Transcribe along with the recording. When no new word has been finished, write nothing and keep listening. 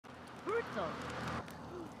So.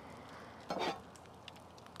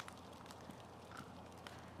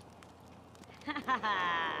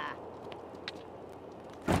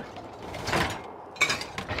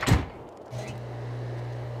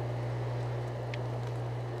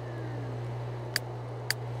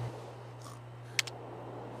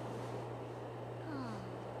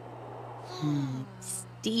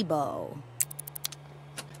 Stebo.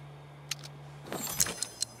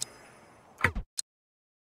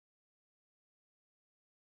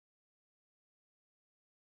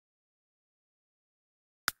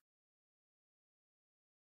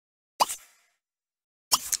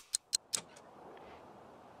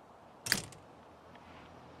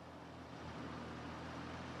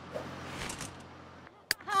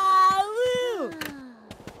 Woo!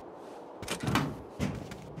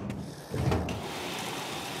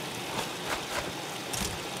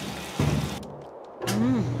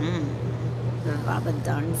 Baba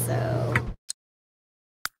done so.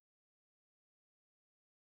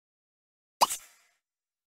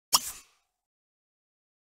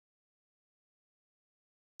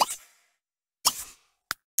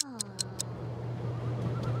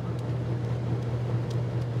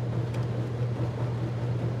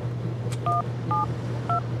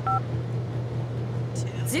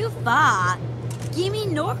 Zufa! Gimme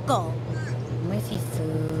Norkel! Wifi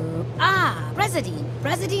Ah,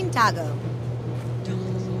 President Tago.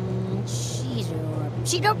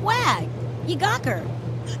 Cheetor Wag. You got her.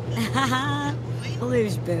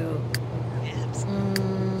 Blues Boo.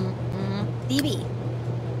 DB.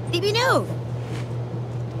 DB Noob.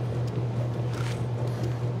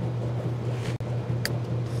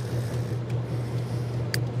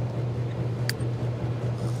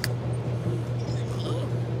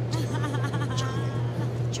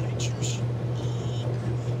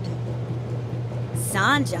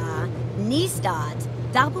 Sanja. Nistat.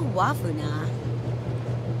 Dabu Wafuna.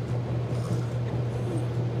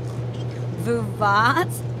 Vuvat.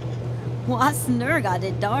 Was Nurga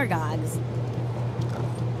de Dargags.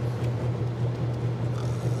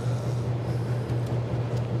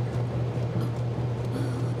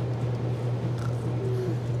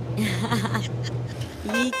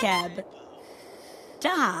 Yekeb.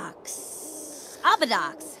 Dox.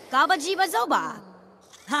 Abadox. Gabajiba Zoba.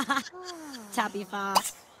 Tappy Fa.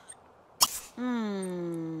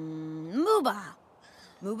 Muba.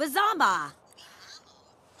 Muba Zamba.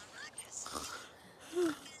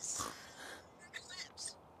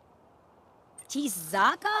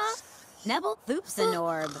 Tizaka? Nebel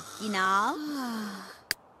Thoopsanorb. You know?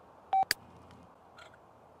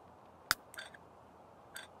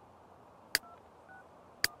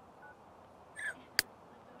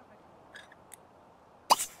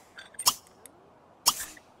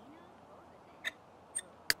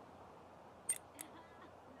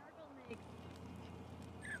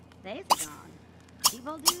 They's gone.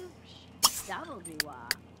 People do. Double do.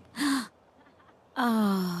 Oh.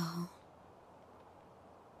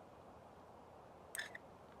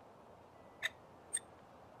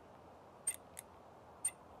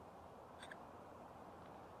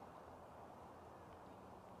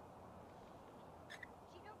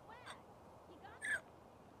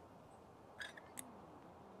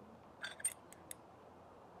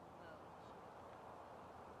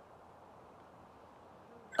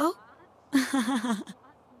 Oh.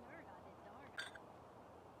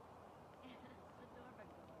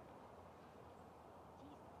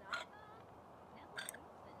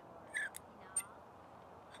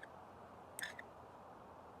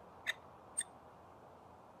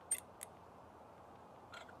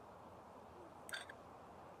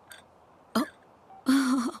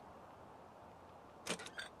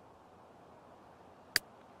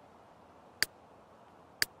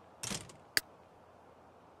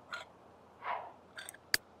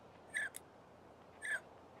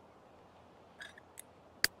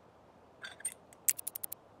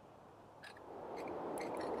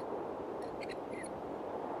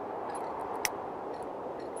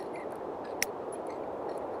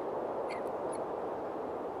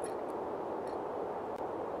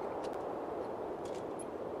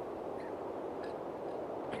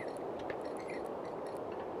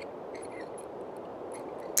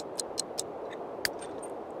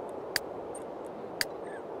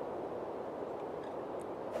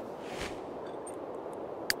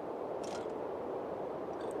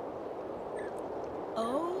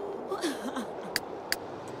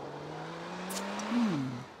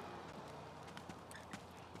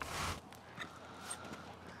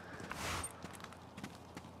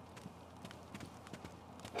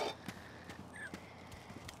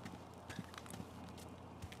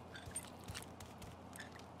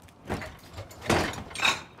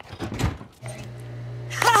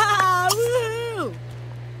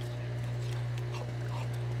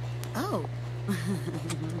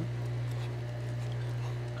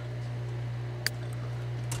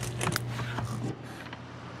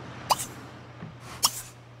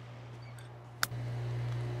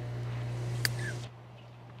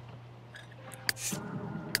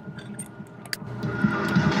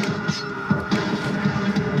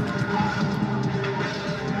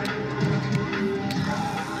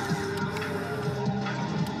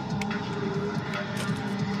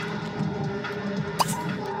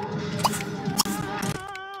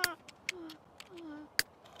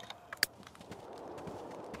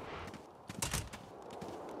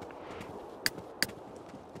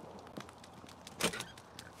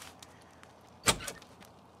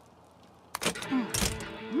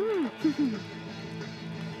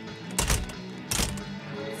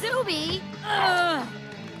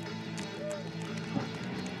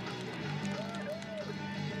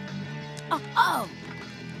 Oh, oh.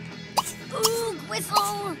 Ooh,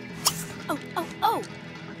 whistle. Oh, oh, oh.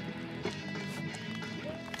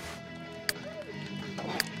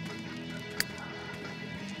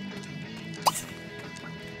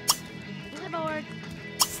 Clipboard.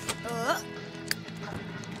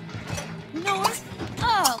 North.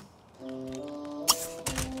 Oh.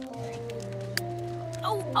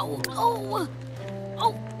 Oh, oh, oh.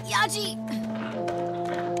 Oh, Yaji.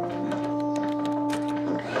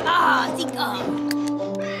 Ah, Zika.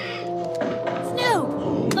 Snoop.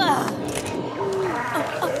 Oh,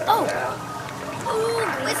 oh, oh. Ooh,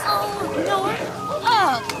 whistle. North.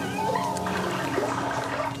 Oh.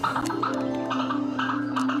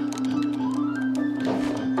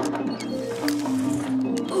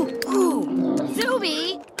 Zuby!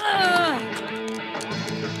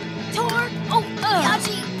 Torque! Oh,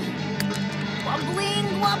 Yachi! Wobbling,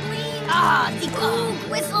 wobbling! Ah, Zika!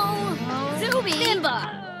 Whistle! Zuby! Bimba!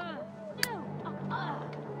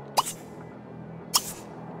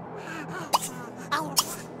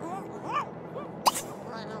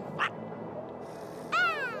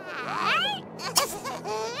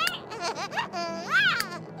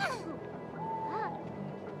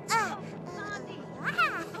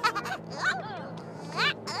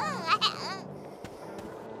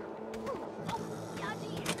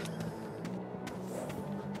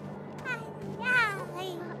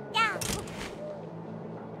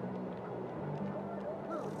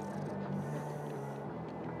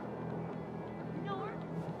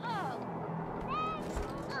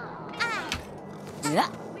 Yeah.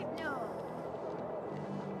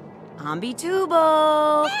 Ambi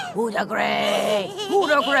Tubo! Huda Gray!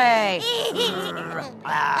 Huda Gray!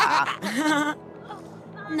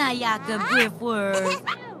 Nayaka Griffworth!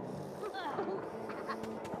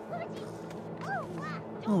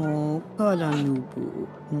 Oh, Kalanubu.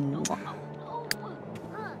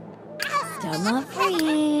 Stomach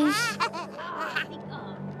fish!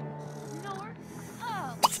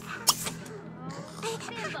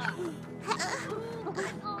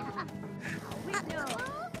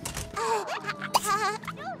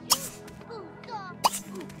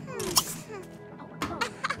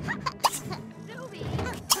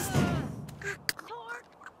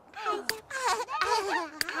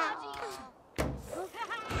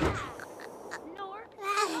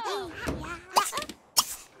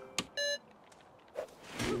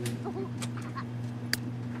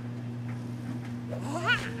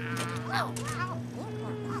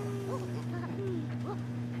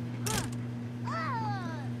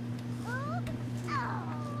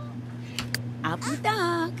 Apu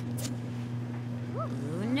Duck.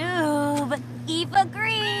 Noob. Eva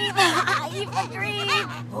Grebe. Eva Grebe.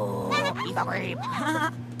 Oh, Eva Grebe.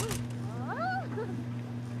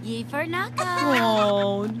 Yefer Naka.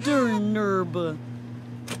 Oh, darn nerb.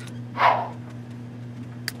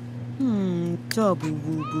 Tabu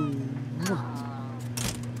woo boo.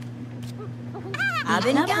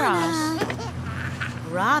 Abingana.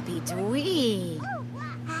 Rapi Tui.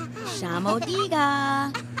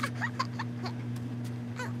 Shamodiga.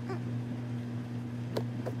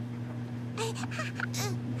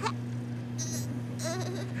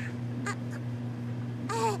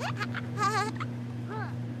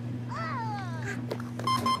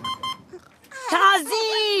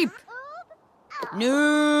 Kazip!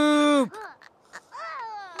 Noob!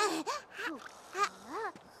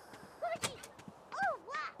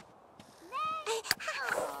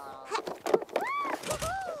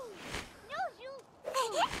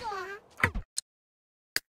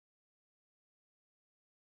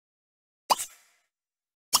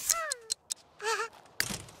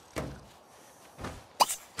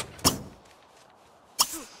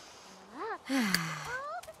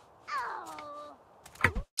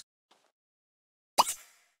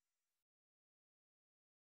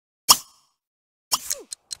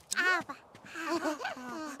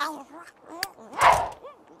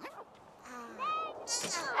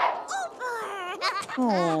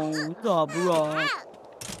 Oh, Gabra.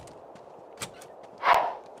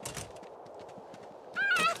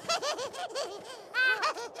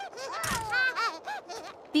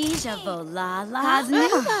 Bija Volala.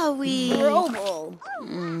 Kazukawi. Robo.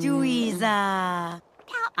 Duiza.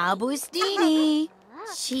 Abustini.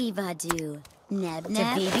 Shivadu. Neb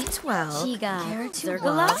Neb. BB12. Chiga.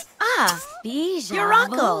 Zergala. Zergala. Ah, Bija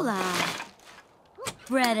Yurako. Vola.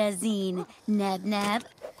 Bredazine. Neb Neb.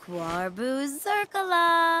 Quarbu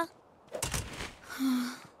Zerkala.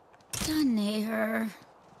 Daneher.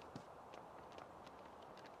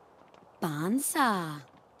 Bansa.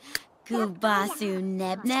 Kubasu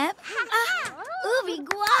Neb Neb. Ah,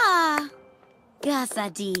 Ubigua.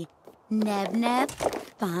 Gasadi. Neb Neb.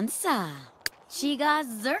 Bansa. Chiga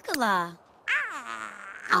Zerkala.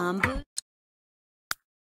 Ambu.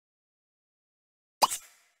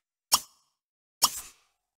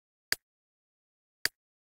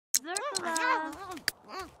 Zerkala.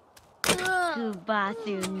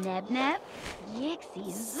 Kubasu Nebneb.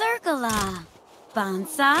 Yixi Zerkala.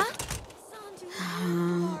 Bansa.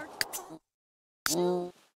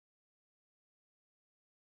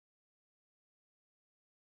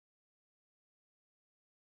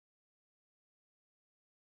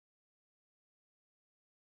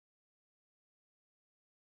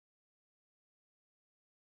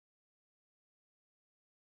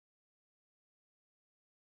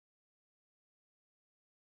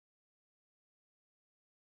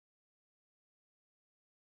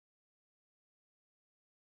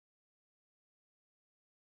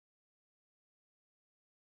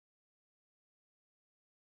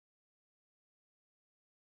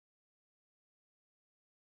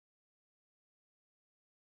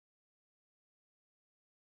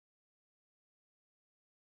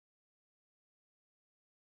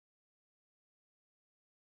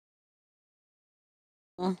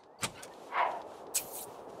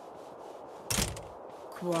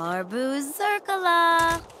 Quarbu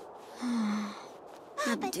Zerkala.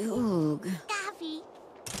 Doog. Coffee.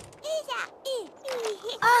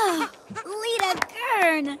 Ah, Lita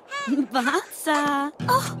Gern. Bansa.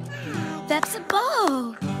 Oh, that's a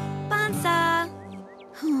bow. Bansa.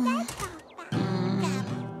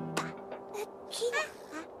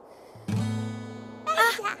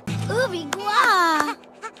 Ubi Gua.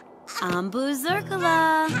 Ambu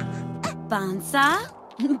Zerkala. Bansa.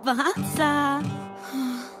 Bansa.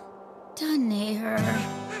 Donator.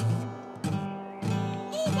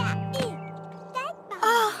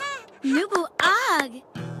 Oh, Nubu Ag.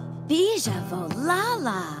 Bija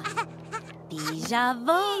Volala. Bija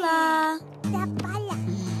Vola.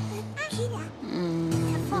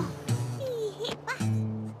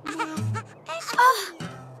 Oh,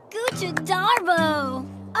 Gucha Darbo.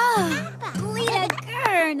 Oh, Lita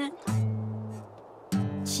Gern.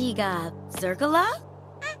 Chiga Zerkala?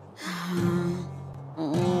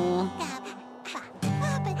 Oh,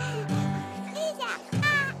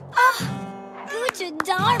 Gucha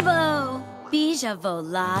Darbo. Bija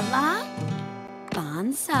Volala.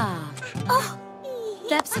 Bansa. Oh,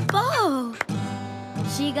 that's a bow.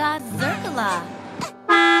 Chiga Zerkala.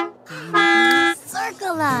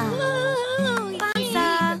 Zerkala.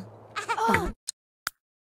 Bansa. Oh.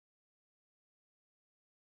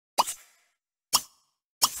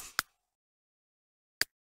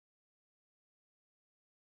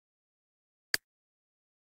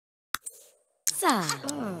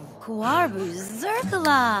 Quarbu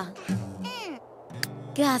Zerkala.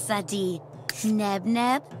 Gasadi Neb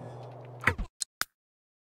Neb.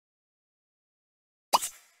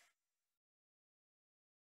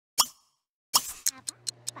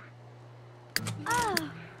 Oh,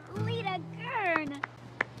 Lita Gern.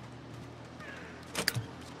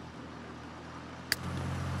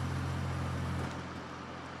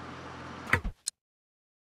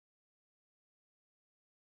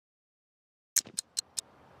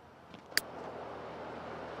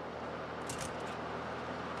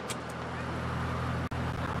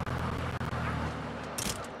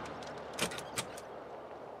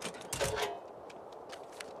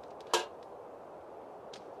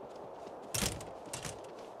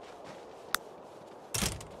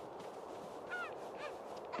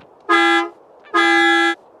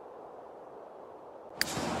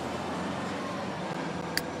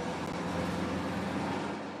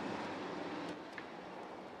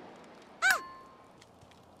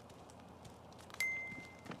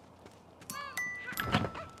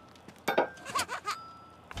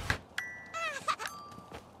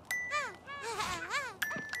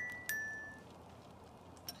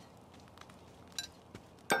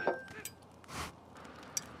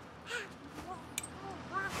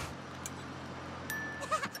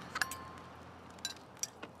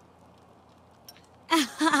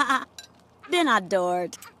 Been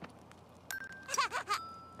adored.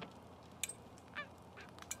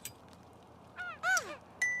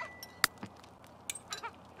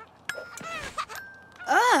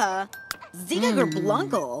 Zigager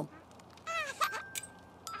Blanco.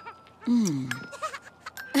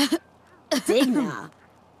 Digna.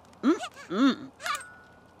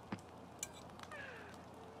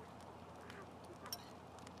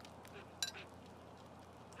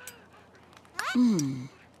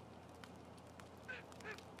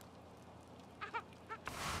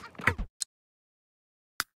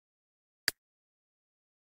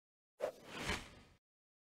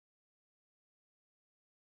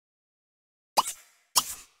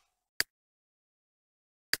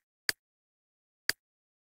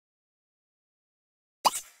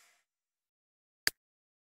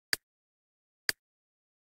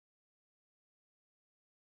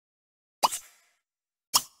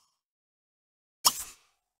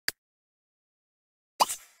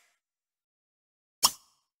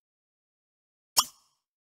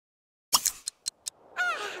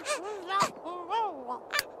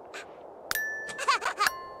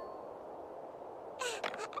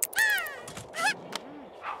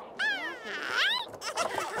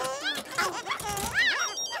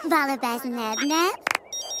 Balabas Neb Neb.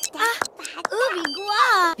 Ooby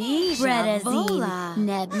Gua. Bija Bredazine. vola.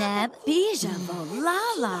 Neb Neb. Bija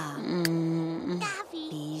volala.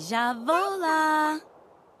 Bija vola.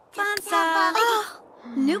 Fansa.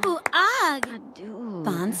 Nubu Ag.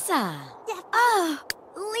 Fansa.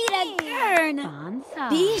 Lita Gurn. Fansa.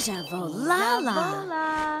 Bija Volala. Vola.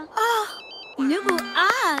 Nubu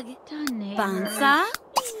Ag. Fansa.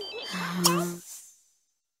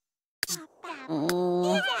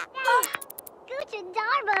 Gucci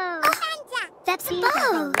Darbo. Vepsibo.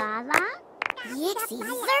 Lala. Yixi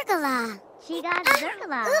Zergala. She got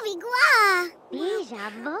Zergala. Ooby Gua. Bija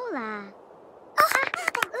Vola.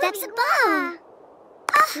 Vepsibo.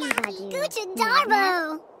 Gucci Darbo.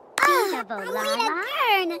 Bija Vola.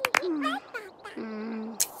 Gurn.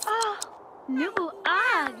 Nubu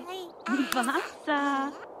Ag. Fansa.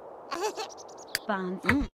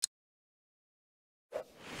 Fansa.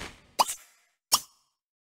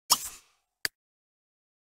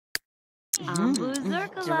 Ambu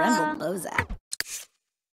Zerkala. Jaremble Bozak.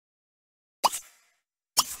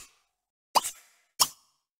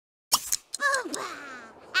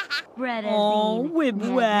 Bredazine.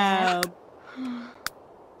 Wibwab.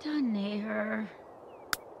 Done her.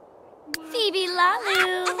 Phoebe Lalu.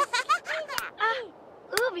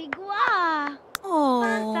 Ooby Gua. Oh,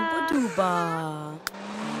 Fansa. Baduba.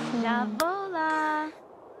 Javola.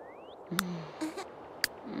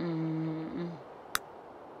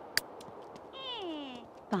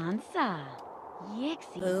 Fansa.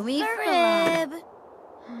 Yixi. Boomy Zerkala. Frib.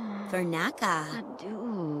 Vernaka.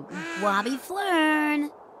 Adug. Wobby Flern.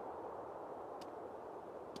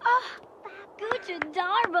 Gucci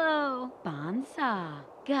Darbo. Bansa.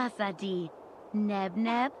 Gasadi. Neb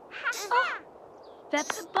Neb.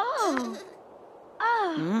 Vepsibo.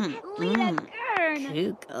 Lita Gurn.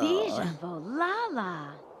 Kuko. Bija Volala.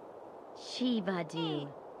 Shivadi.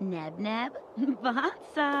 Neb Neb.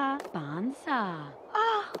 Bansa. Bansa.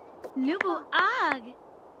 Nubu Ag.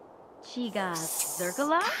 Chiga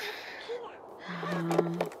Zerkala.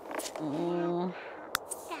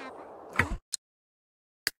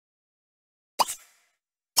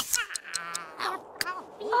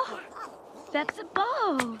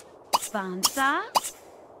 Vepsibo. Bansa.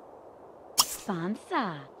 Bansa.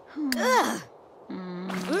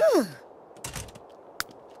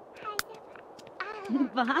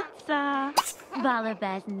 Bansa.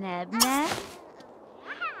 Balabas Neb Neb.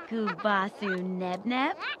 Gubasu Neb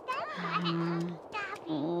Neb.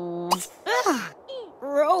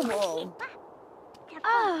 Robo.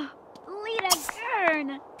 Lita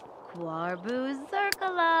Gurn. Quarbu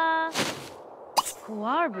Zerkala.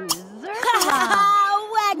 Quarbu Zerkala.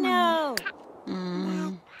 Wagno.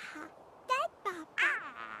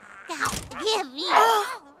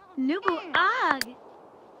 Nubu Ag.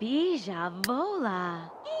 Bija Vola.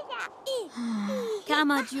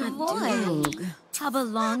 Kamajuvoy.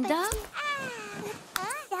 Habalongda.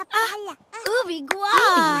 Ooby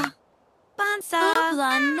Gua. Bansa.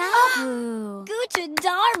 Nabu. Gucci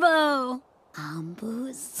Darbo.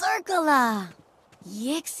 Ambu Zerkala.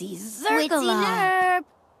 Yixi Witsy Zerkala. Nerb.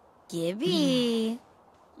 Gibby.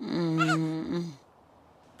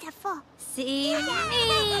 See me.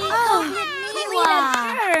 Lita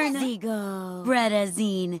Gurn. Zigo.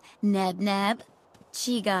 Bredazine. Neb Neb.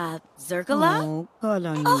 Chiga Zerkala.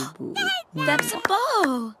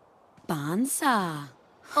 Vepsibo. Bansa.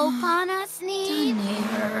 Opana Sneed.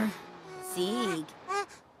 Daneher. Zig.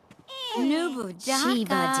 Nubu Shivadu.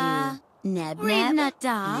 Jaka. Neb Neb.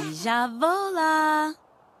 Ribnata. Bija Vola.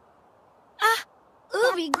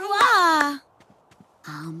 Ooby Gua.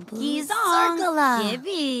 Ambu Gizong. Zerkala.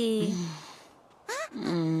 Gibby.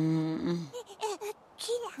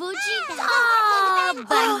 Fujita.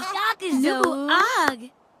 Bangakazo. Nubu Ag.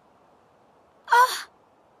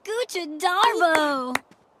 Gucci Darbo.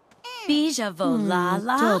 Bija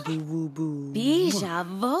Volala. Wubu. Bija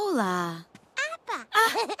Vola.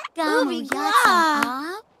 Ooby Gua.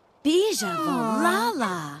 Bija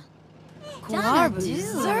Volala. Quarbu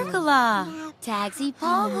Dadu. Zerkala. Taxi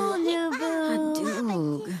Pogo Nubu.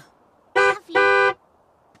 Hadug.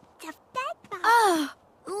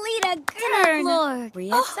 Lita Gurn. Lord.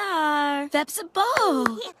 Briatar. Vepsibo.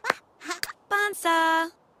 Bansa.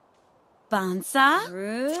 Bansa.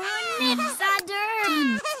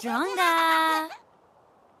 Nipsadur. Stronga.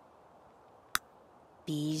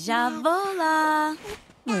 Bija Vola.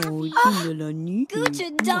 Gucci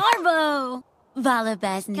Darbo.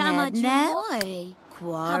 Valabas Neb Neb. Kamajuvoy.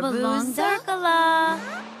 Quarbu Habalongda. Zerkala.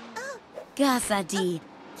 Gasadi.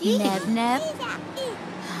 Neb neb.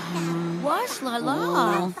 Wash la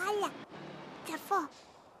la.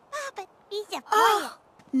 Oh,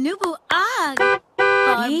 Nubu ag.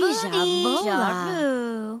 Barbu.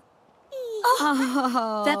 Jarbu.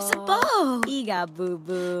 Oh, Vepsabo. Iga boo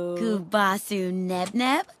boo. Kubasu neb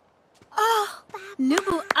neb. Oh,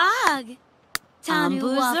 Nubu ag.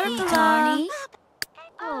 Tanu Zerkali.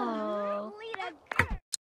 Oh, Lita Gurn.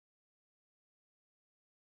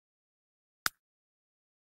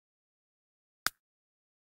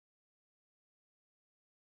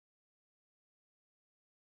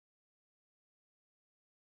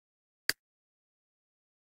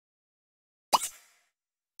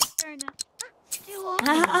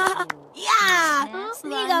 Yeah,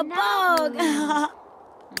 Sniga Bog.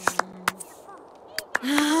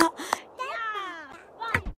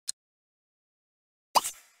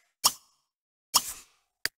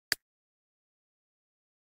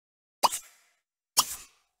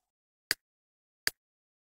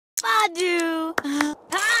 Badu.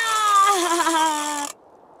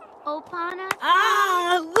 Opana.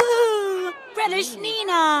 Woo! Brother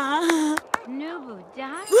Shnina. Nubu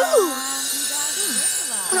Daka. Woo!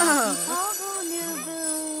 Pogo Nubu.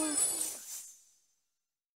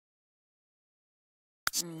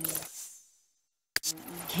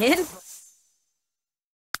 Kid?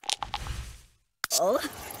 Oh.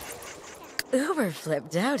 Uber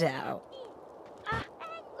flipped out out.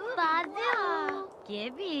 Bazu.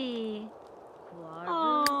 Gibby.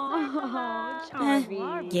 Oh, Charby.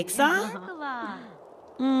 Gixon? Nicola.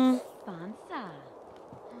 Mm. Bansa.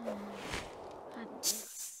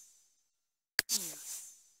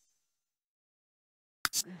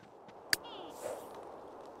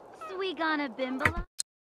 Swigana Bimbala.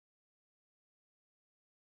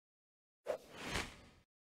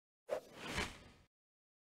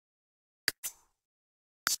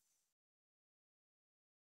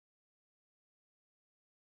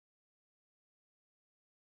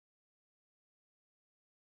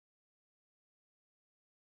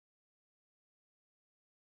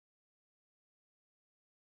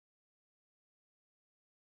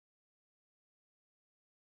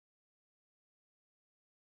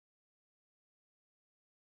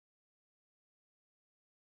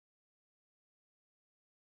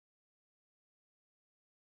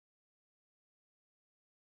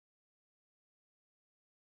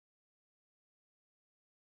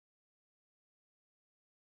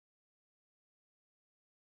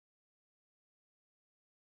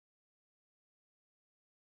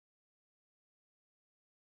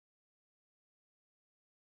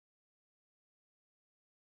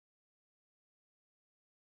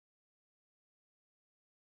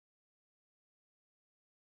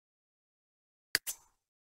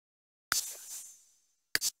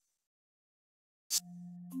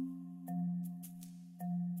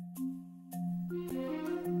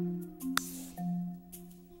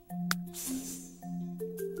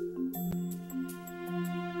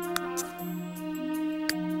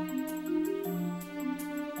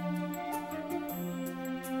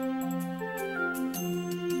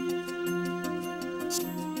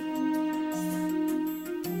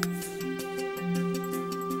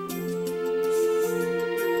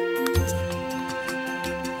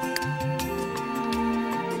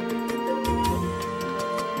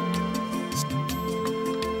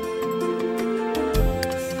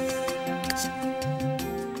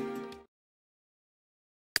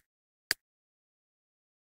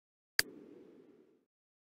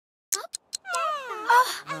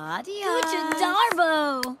 Kucha Darbo.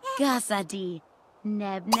 Gasadi.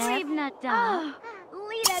 Neb neb. Ribnata.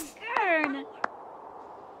 Lita Gurn.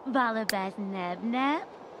 Balabas neb neb.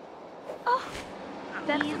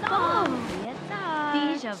 Vepsabo.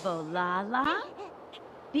 Bija volala.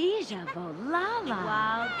 Bija volala.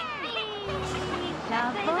 Wild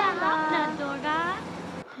Volala. Dorga.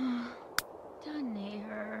 Done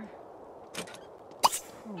her.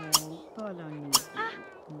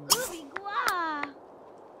 Ubi Gua.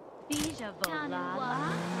 Bija Tanua.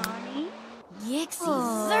 Connie. Yixi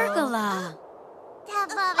Zergala.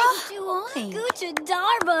 Juoi. Gucha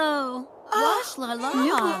Darbo. Wash la la.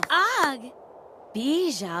 Nubu Ag.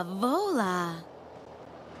 Bija vola.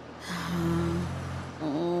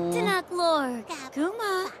 Tanak Lord.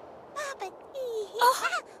 Kuma.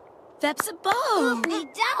 Vepsabo.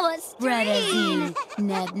 Nidawa Bredazine.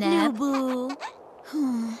 Neb neb. Nubu.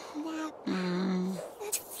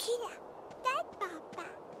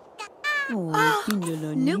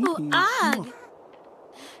 Nubu Ag.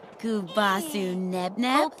 Kubasu neb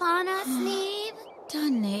neb. Opana Sneeb.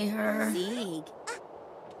 Done her. Zig.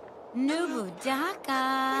 Nubu Daka.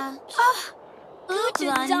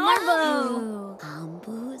 Ucha Darbo.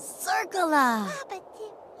 Ambu Circula.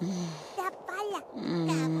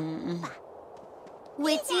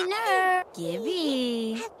 Witty Ner.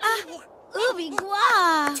 Gibby. Ubi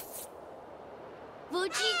Gua.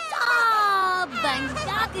 Vujita.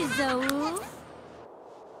 Bangakizou.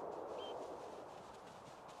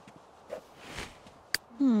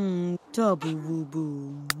 Tabu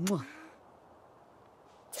woo.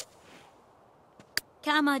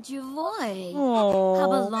 Kamajavoy. Oh,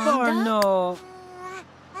 Habalonda? Carno.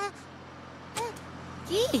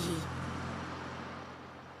 Gee.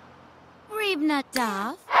 Ribna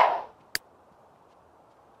Daf.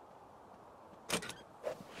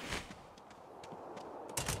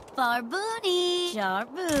 Barbuni.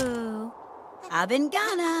 Jarbu.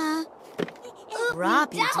 Abengana.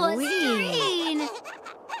 Rapi Dawasteen.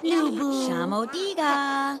 Nubu. Shamodiga.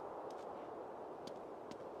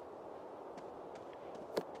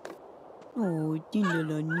 Oh,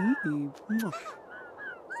 dinalani.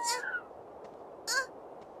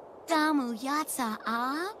 Damu Yatsa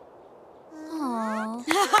Ab. Oh.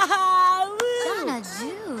 Dana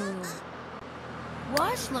Zoo.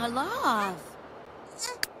 Wash Lalav.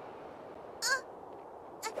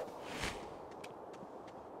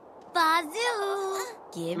 Bazoo.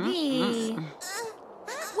 Gibby.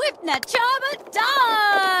 Whipna Chaba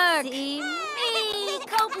Dark. See me.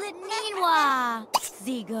 Copeland Ninwa.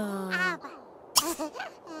 Zigo.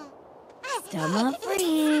 Stama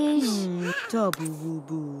Freeze. Tabu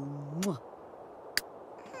woo.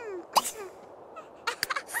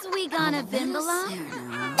 Swigana Vimbala.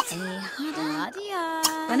 Hadia.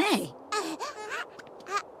 Bane.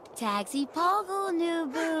 Taxi Pogo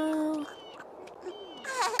Nubu.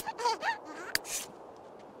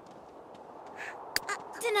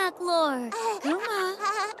 Dinak Lord. Guma.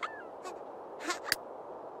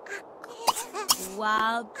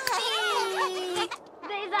 Wild Bee.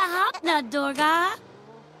 There's a Hopna Dorga.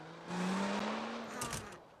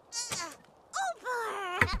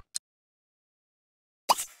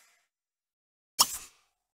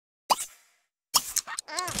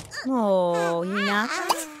 Oh, Hinaka.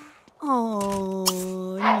 Oh,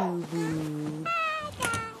 Nubu.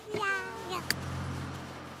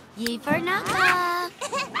 Ye Fernanda.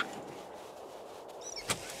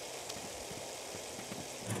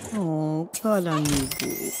 Oh, Kala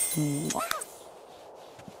Nubu.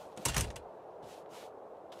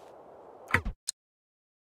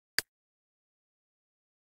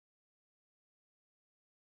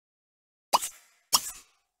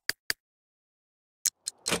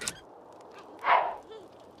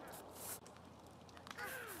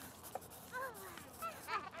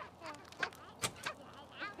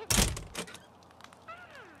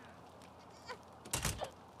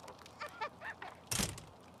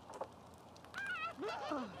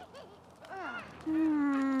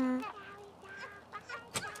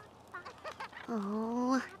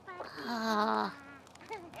 Oh.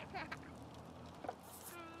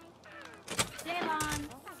 Ceylon.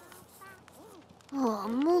 Oh,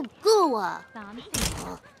 Mugua.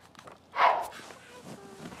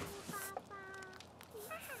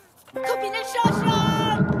 Kupina Shosha.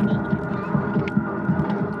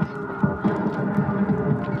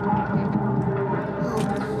 Oh,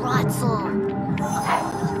 Ratzel.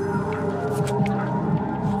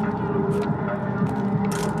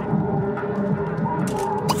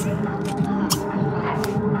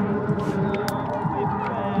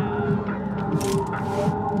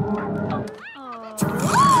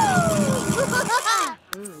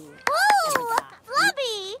 Ooh,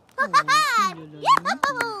 Flubby!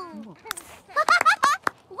 Yahoo!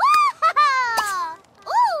 Wow!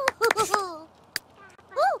 Ooh!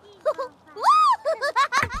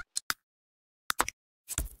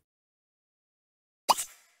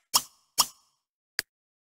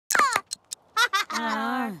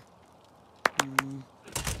 Ah.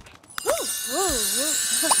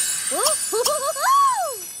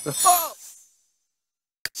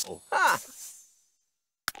 Oh, ha!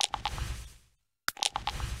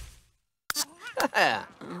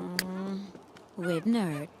 Wib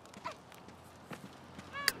nerd.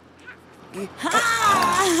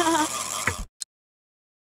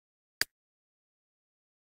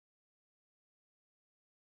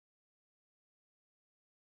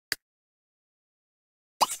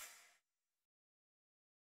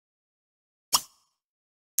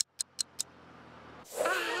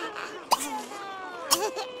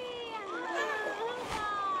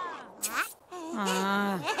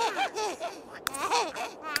 Ah.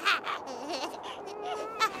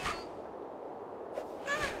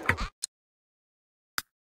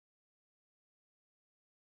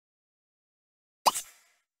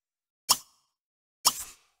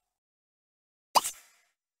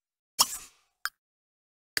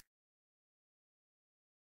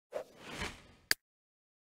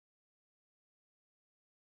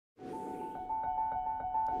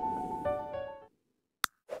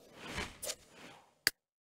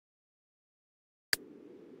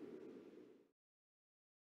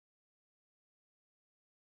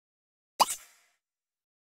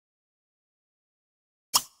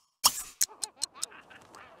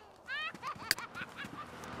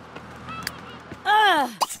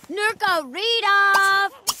 Nurka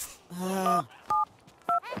Readov!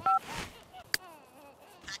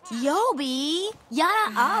 Yobi! Yada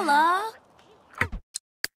Allah!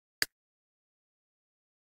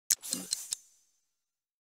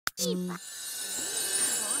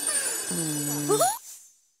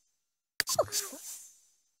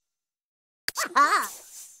 Ah.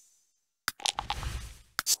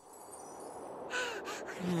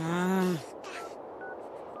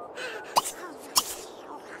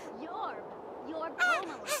 Your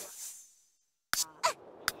Pomo.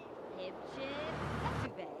 Hip chip,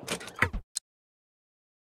 Tube.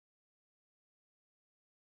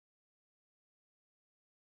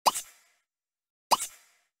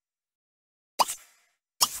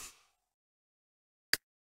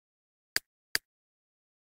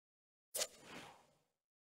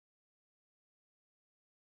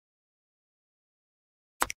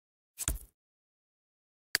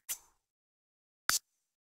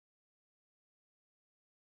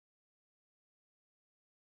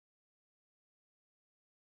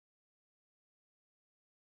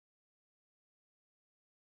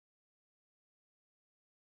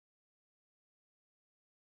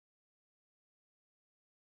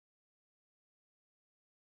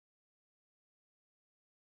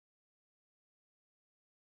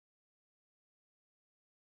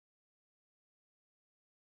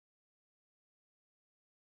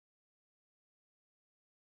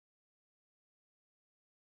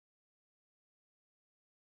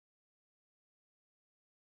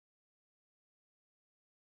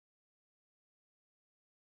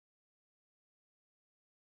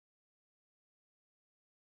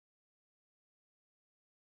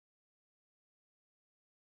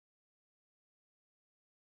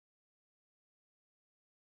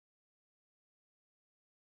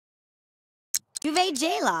 Juve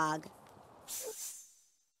J-Log.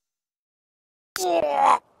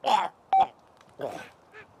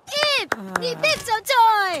 Need pizza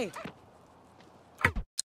toy!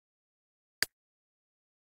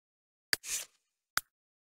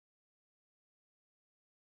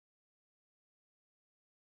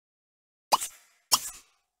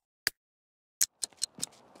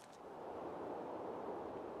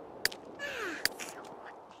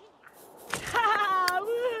 Ha!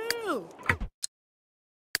 Woohoo!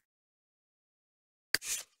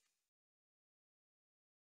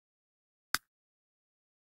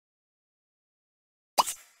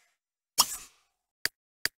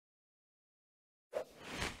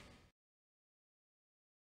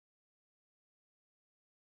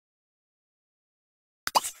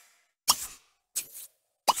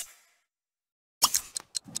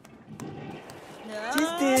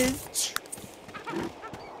 Distance.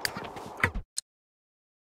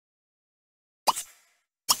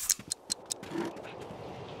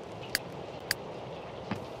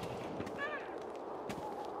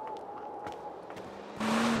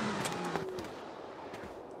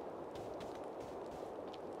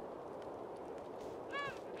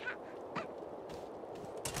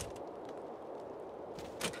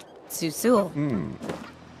 Susul.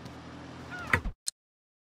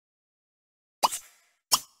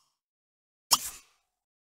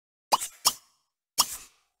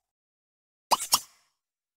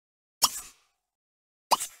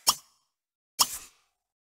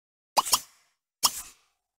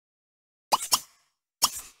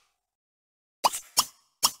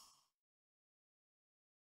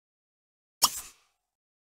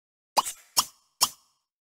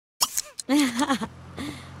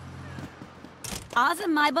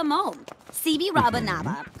 Azamai Bamom. Sibi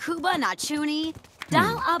Rabanaba. Kuba Nachuni.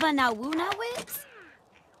 Dal Aba Nawuna Wix.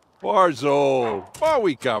 Barzo,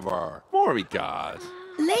 Bawikavar, Morikas.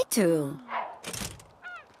 Letu.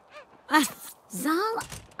 Zal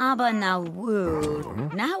Aba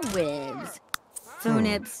Nawu. Na Wigs.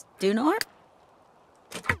 Thunips Dunor.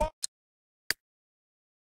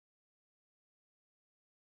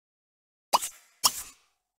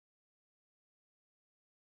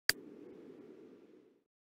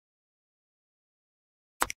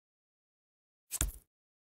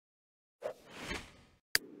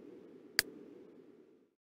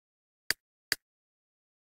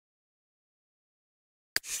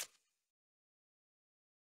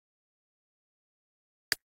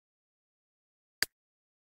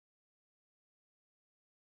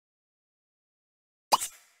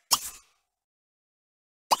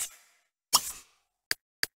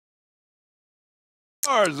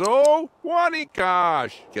 Barzo,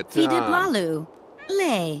 Wanikash, Katan. Fidiblalu.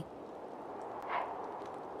 Le.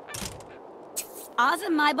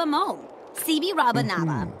 Azamai Bamom. Sibi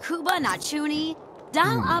Rabanaba. Kuba Nachuni.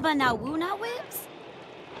 Dal Aba Nawuna Wix.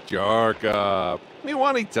 Jarka.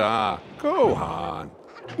 Miwanita. Gohan.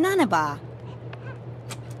 Nanaba.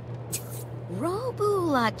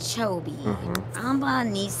 Robula Chobi. Amba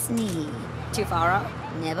Nisni. Tufaro.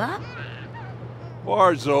 Neba.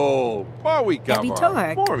 Barzo.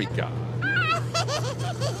 Bawikavar. Tork. Morika.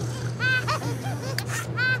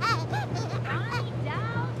 Ronnie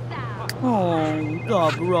down south. Oh,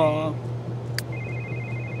 Gabra.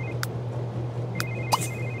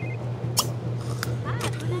 Ah,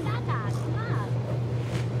 Kunanaka, Kumab.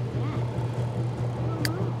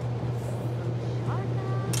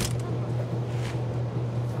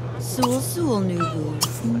 Sul Sul Nubu.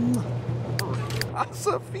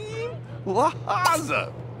 Asafin.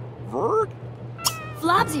 Lahaza. Vert.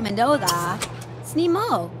 Flopsy Mendoza.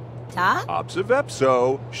 Snimo. Ta?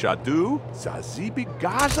 Obsivepso. Shadu. Zazibi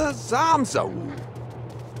Gaza Zamzawu.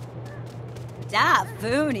 Da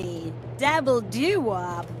Foony. Dabble Doo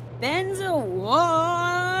Wop. Benzo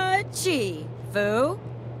Wachi. Foo?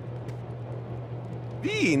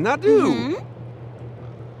 B. Nadu. Hmm?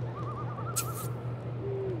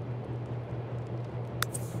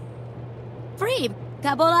 Free.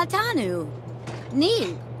 Kabolatanu.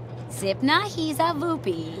 Ni. Zipna Hiza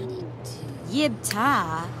Vupi.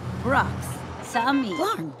 Yibta. Brooks. Sami.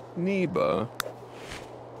 Glarn. Neba.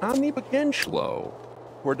 Aniba Genshlo.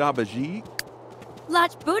 Hordabaji.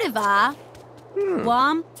 Lach Budiva.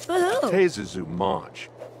 Wam. Boo. Tezazu Manch.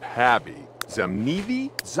 Pabi.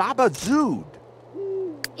 Zamnivi. Zabazud.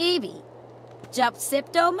 Ebi. Jup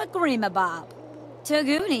Sipto Magrima Bob.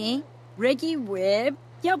 Taguni. Ricky Wib.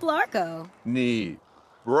 Yablarko. Ni.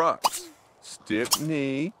 Brooks.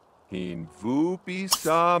 Stipni. Hin Vupi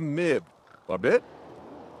Sa Mib. Babit?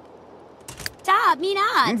 Top me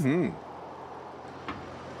not. Mm-hmm.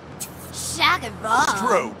 Shagabah.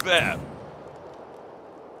 Throw that.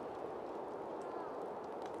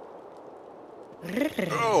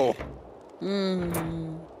 Oh.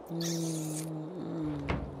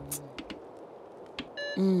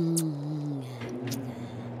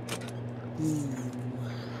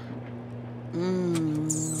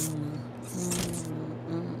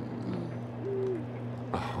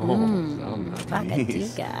 Oh, sound nice.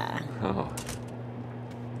 Bakaduka. Oh.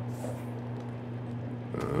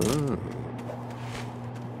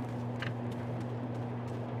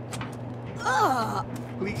 Oh.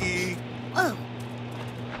 Leaky. Oh.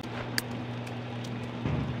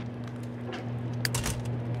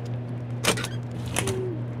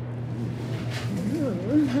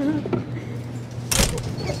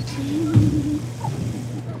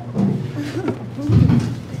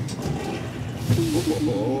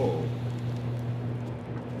 Oh.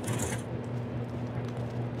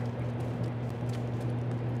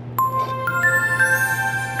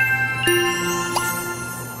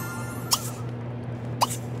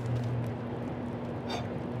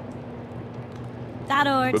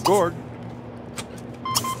 .org. Begord.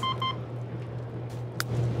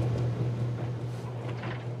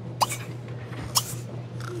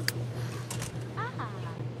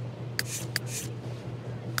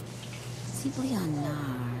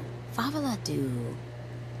 Siblianar. Favala du.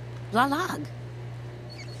 Lalag.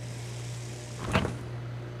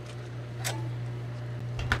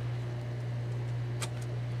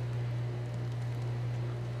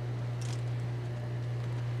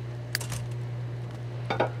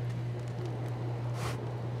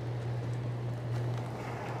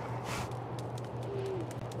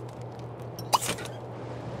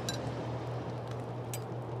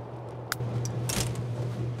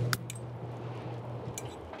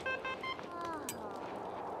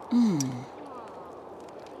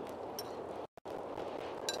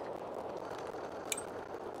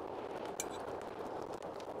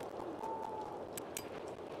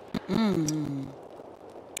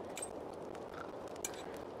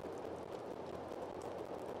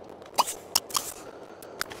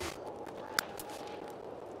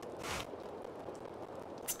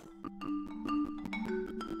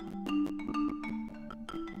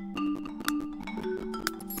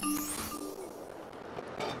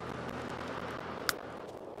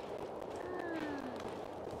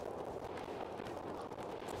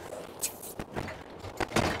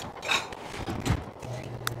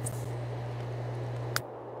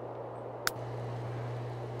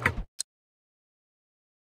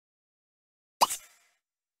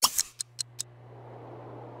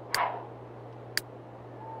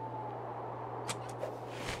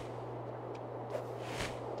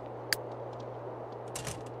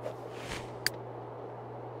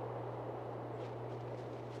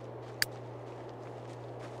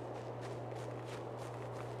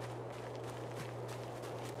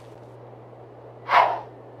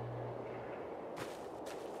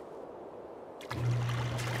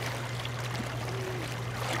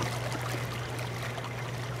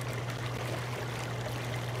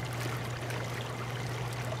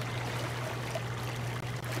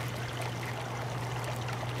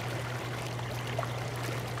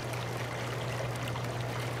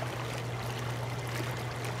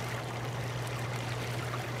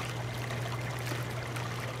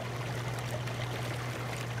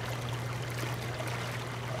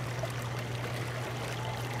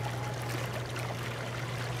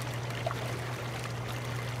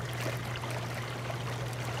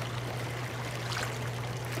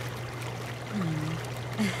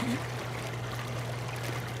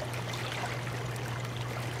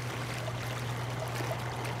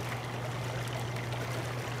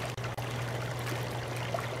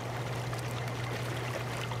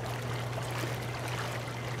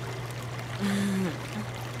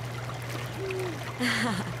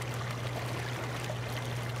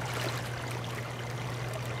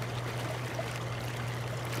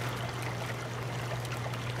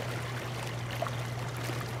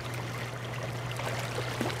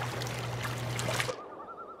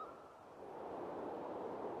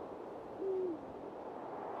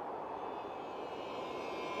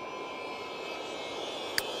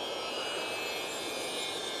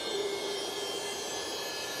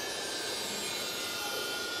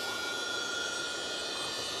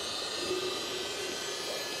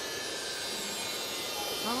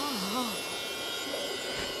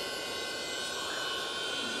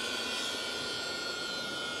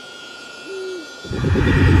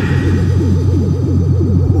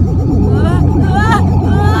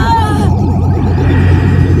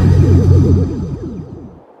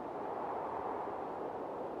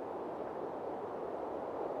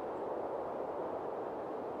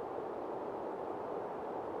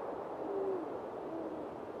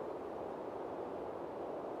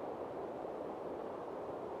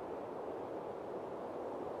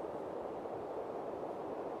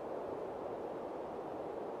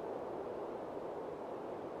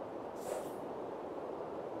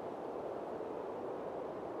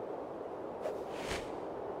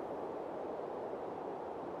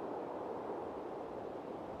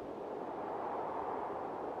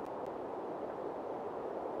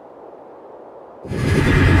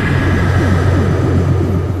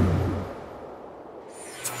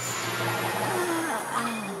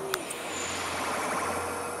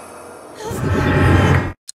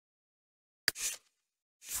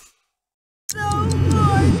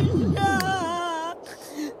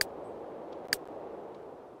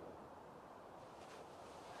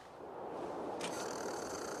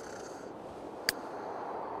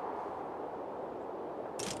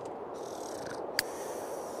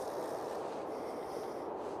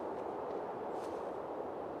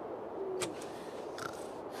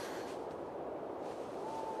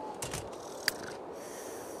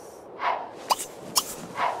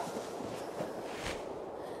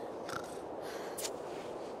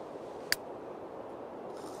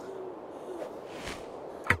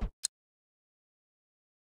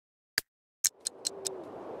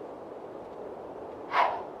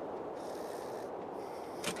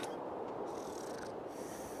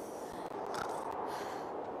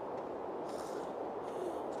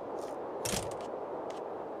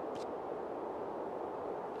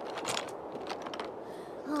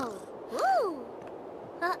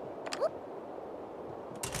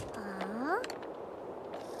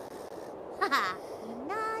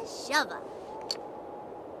 Shava.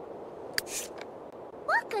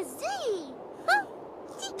 Wakazee. Huh?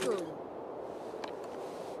 Tikun.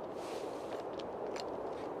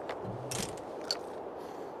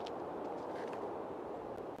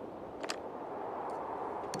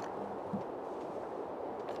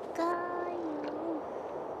 Kayo.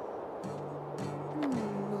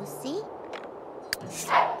 Lucy?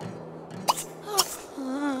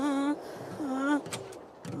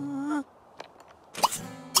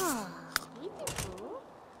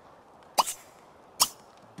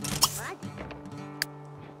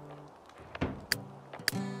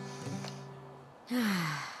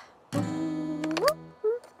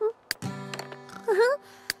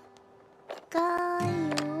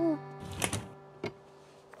 Kayo.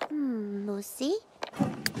 Lucy?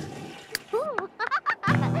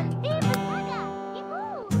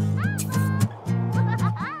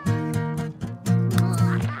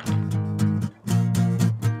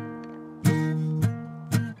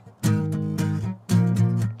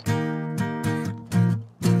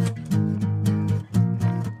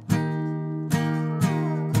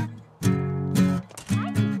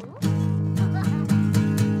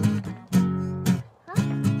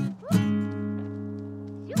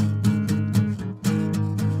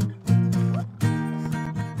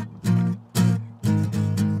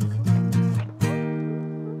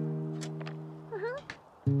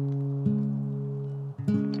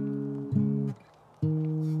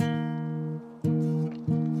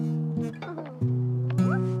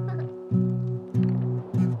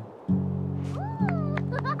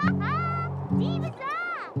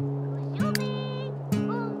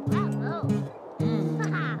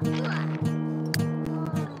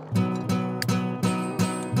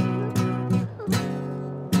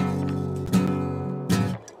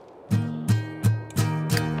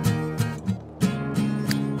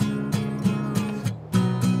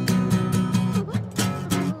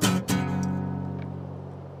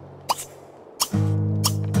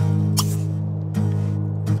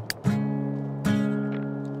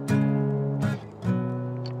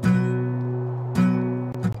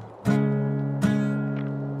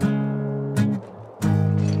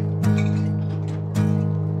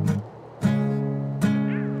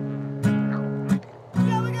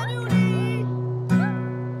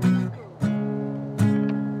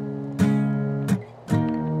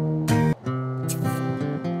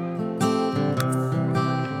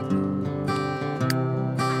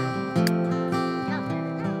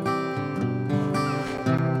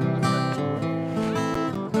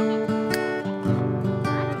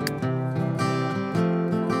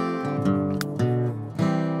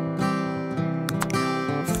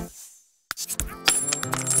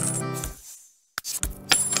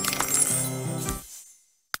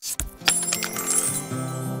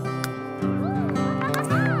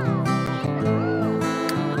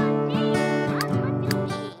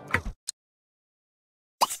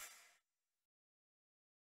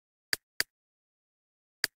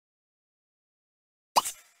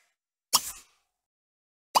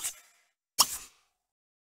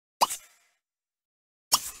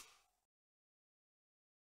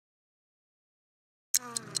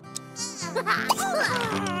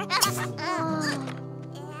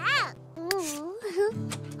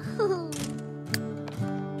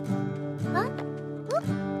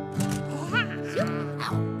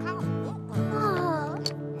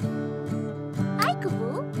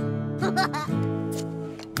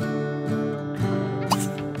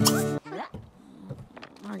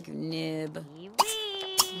 Argue nib.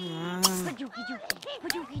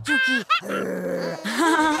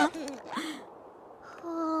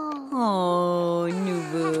 Oh,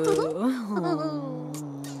 Nubu.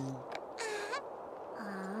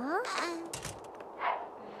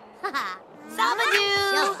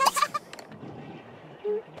 Sabadoo!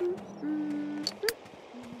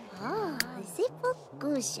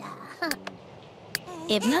 Zipukusha.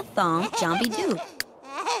 Ibna Thong Jambi Doo.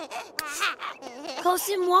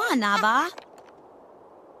 Kosimwa Naba.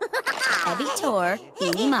 Ebitor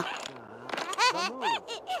Inima.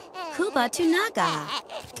 Kuba Tunaga.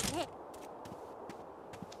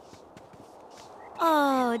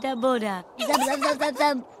 Oh, Daboda. Zub, zub, zub, zub,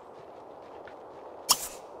 zub.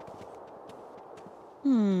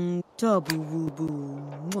 Tabu woo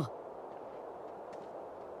boo.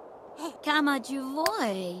 Kama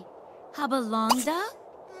Juvoy. Habalongda?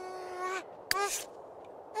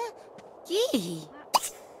 Gee.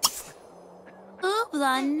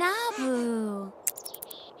 Ubla Nabu.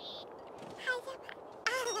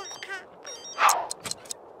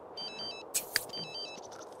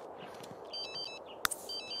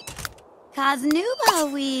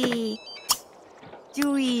 Kaznubawi.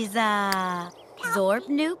 Juiza. Zorp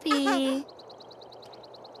Noopy.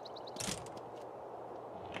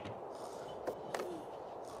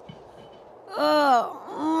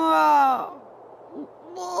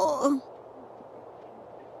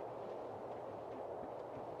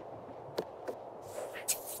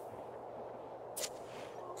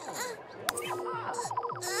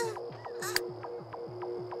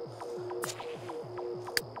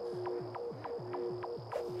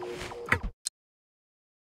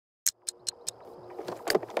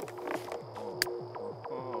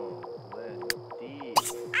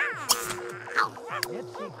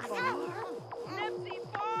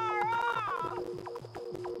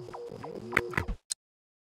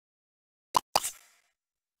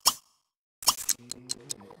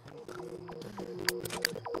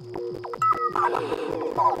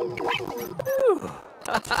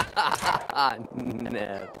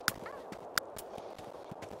 No.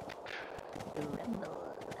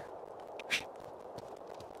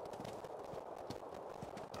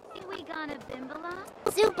 We gonna Bimbala?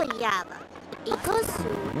 Super Yaba.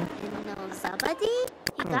 Ikosu. No Zabadi.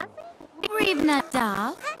 Higasi. Bribna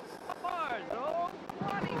Dav.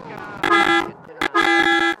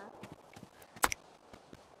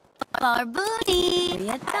 Barbuni.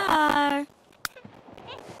 Riatar.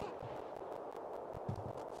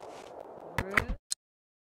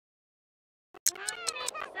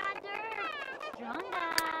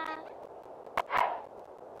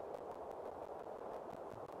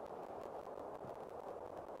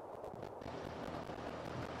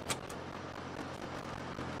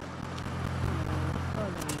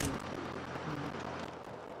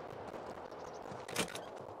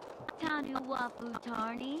 Tanu Wafu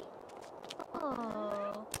Tarni.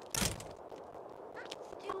 Oh.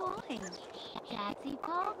 Duoing. Taxi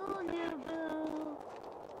Pogo Nubu.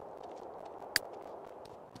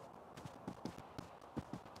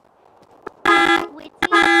 Witty.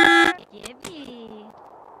 Gibby.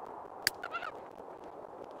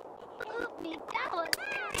 Oop me, that was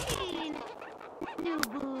green.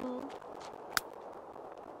 Nubu.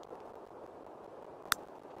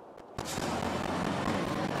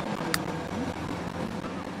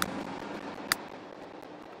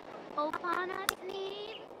 Opana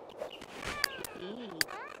sleep.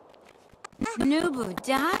 Nubu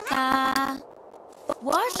Daka.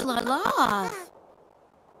 Wash Lalof.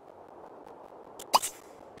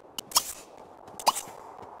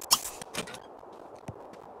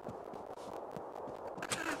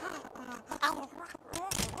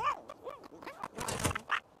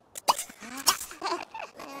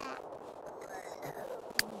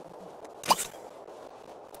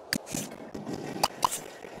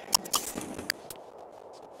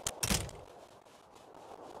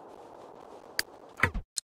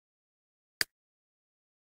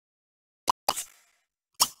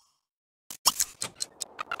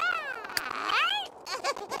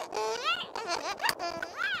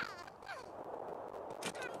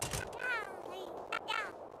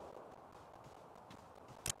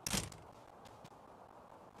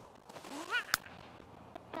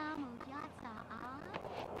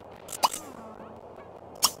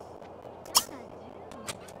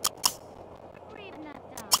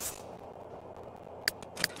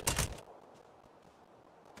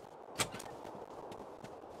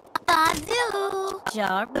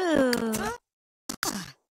 Jarbu.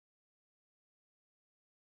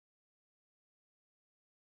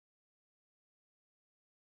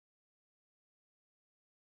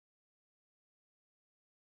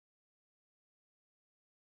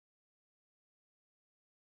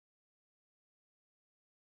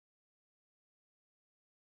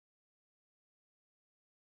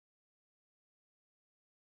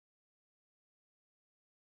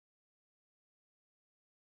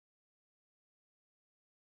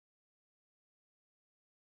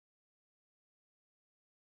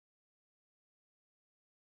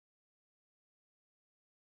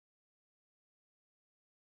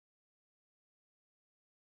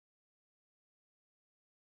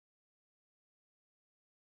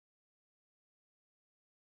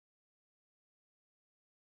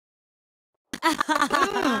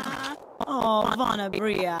 Oh, Vana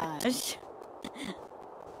Briage.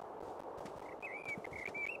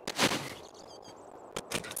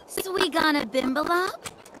 So we gonna bimble up?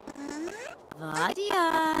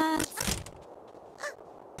 Vadias.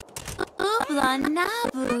 Oobla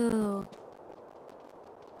Nabu.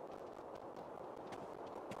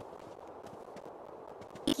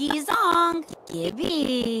 Gizong.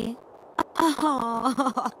 Gibby.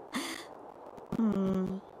 Oh.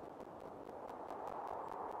 Hmm.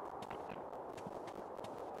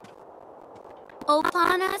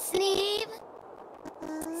 Opana Sneeb.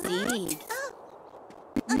 Seed.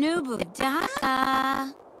 Nubu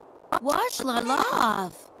Daka. Wash la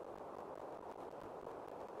love.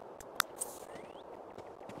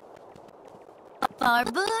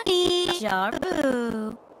 Barbuni.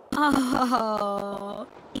 Jarbu. Oh.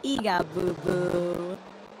 Iga boo boo.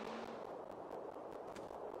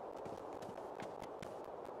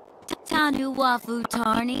 Tanu Wafu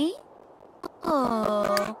Tarni.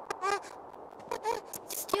 Oh.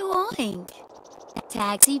 Stuoink.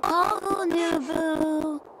 Taxi Pogo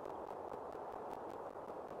Nubu.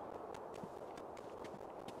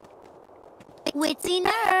 Witsy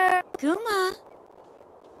Ner. Kuma.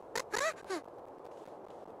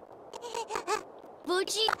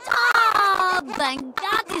 Buchita.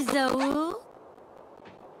 Bangakuzo.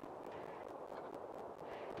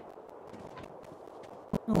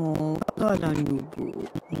 Oh, Kalanubu.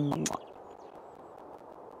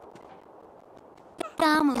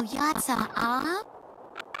 Damu Yatsa Up.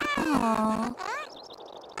 Oh.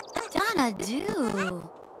 Donna Do.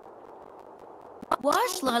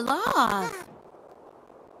 Wash la love.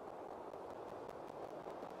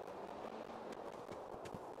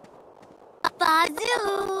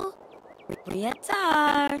 Bazoo.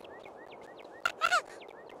 Rietar.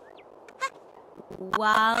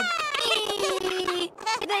 Wild bee.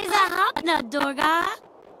 There's a hopna, Dorga.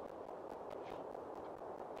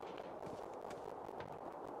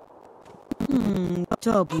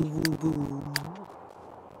 Tabu boo boo.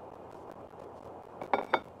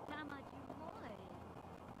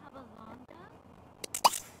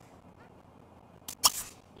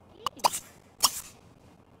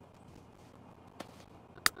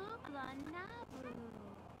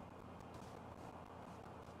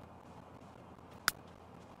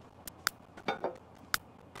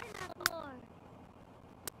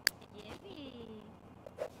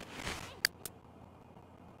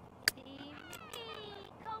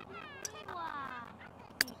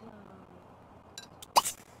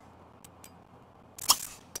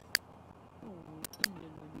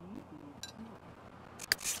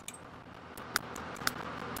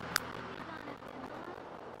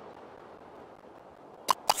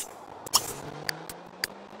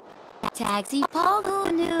 Taxi Pogo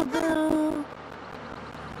Nubu.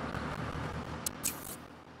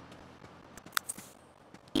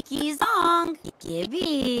 Gizong.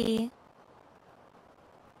 Gibby.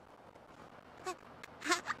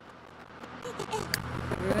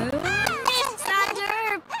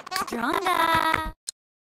 Sander. Stronda.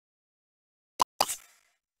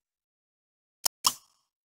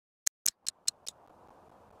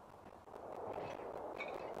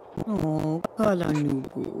 Oh,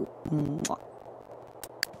 Kalanubu.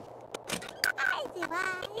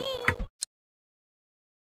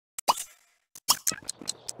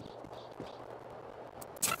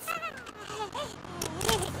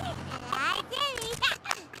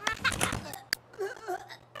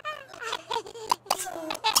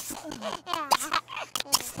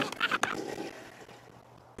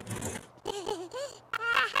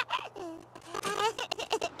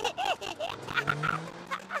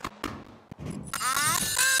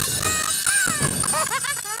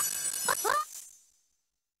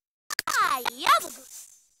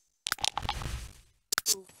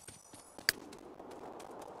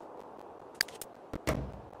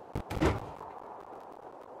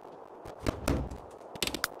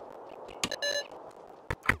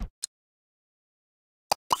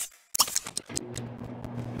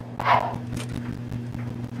 Oh,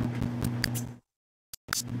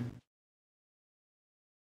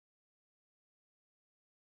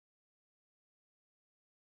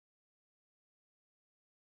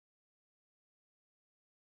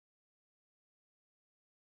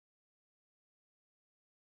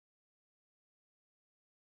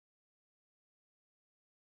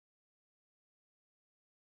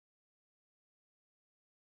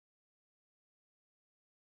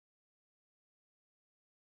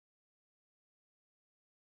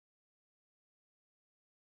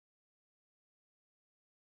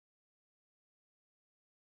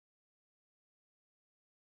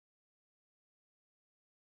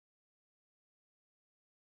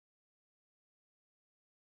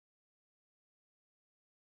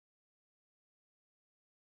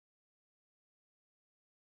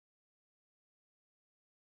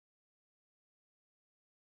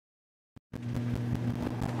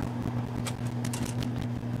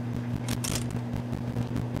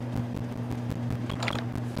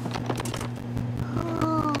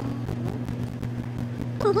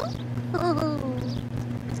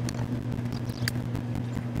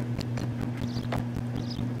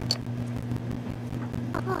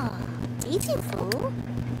 beautiful.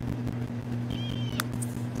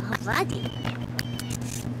 Alrighty.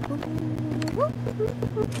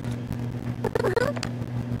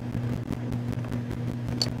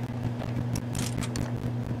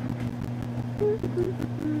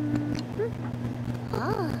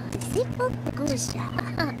 Oh, simple gusha.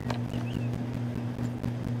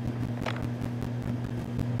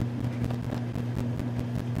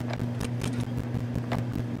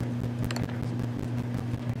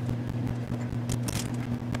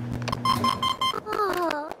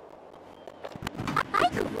 Oh, I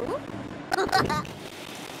cool.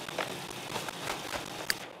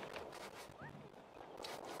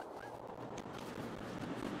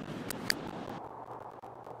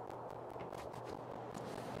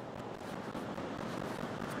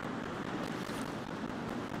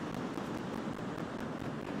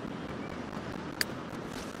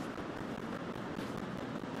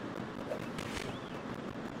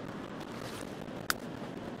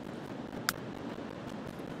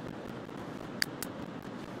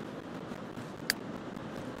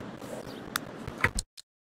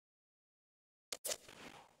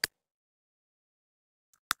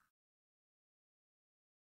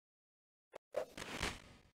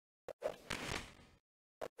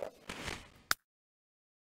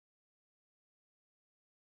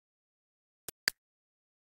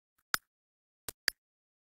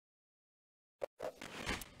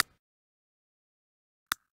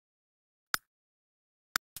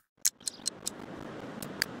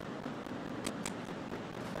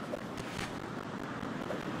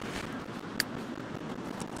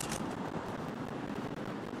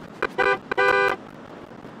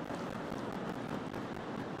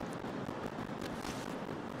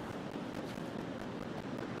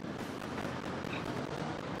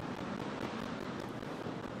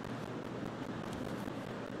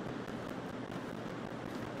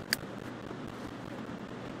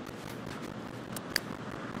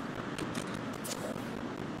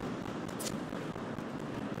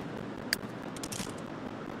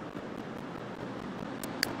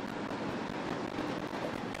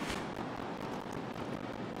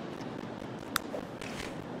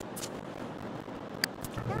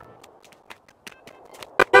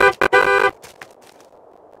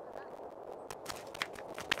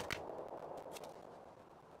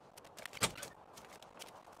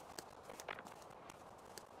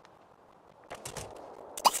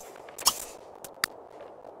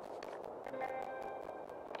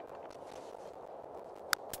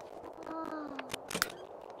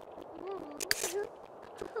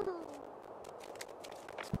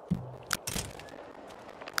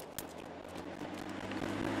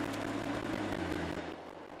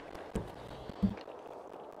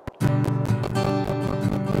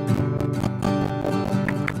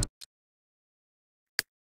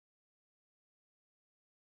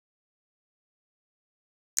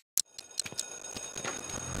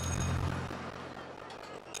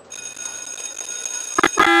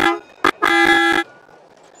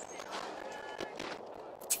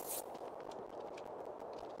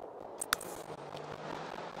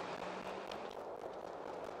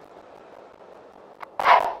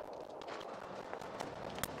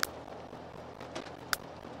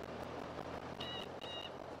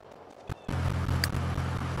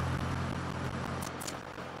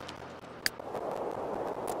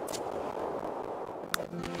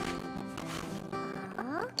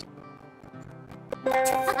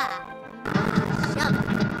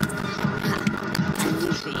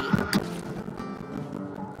 Goofy.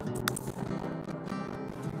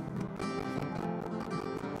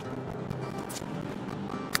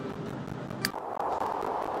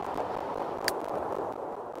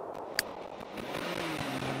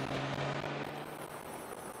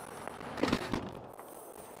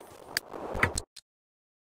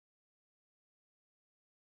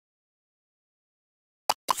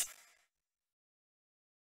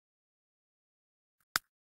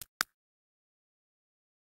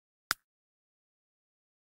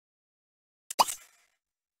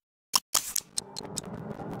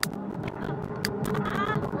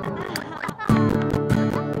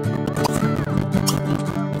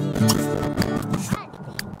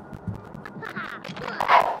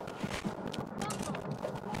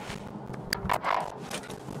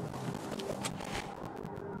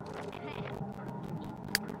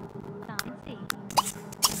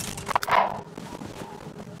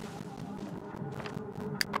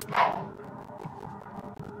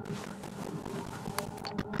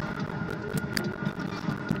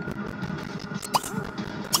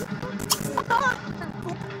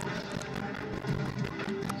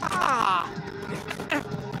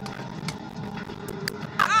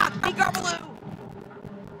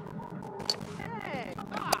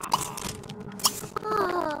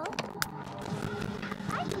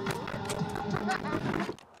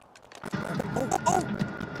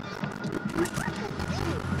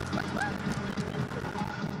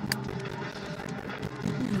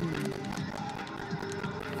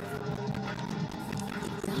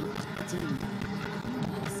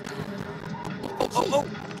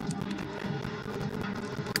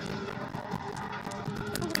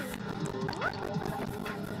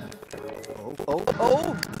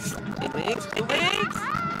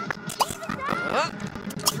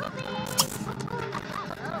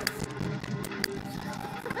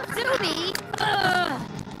 Zuby!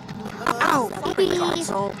 Ow! Floppy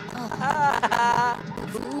console.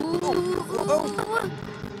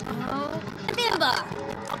 Nimba!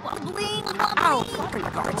 Wobbling, Ow! wobbling! Floppy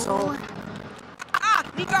console. Ah!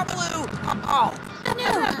 Nigabaloo! Oh!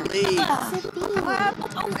 Please.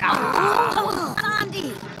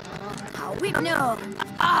 Sandy! We know!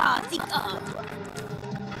 Ah, Zika!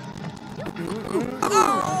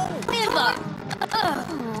 Nimba!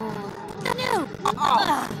 No!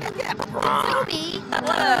 Zuby!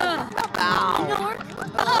 North!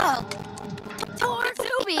 Toward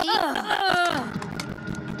Zuby!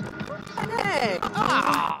 Hey!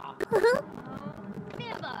 Ah!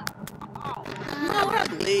 Nimba!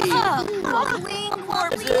 Please. Wobbling,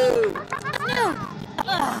 wobbling! Zoo. No!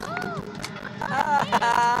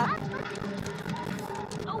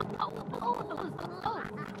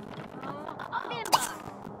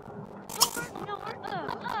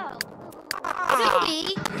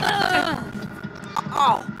 Zuby!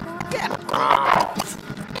 Oh! Get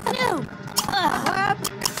No! Ah!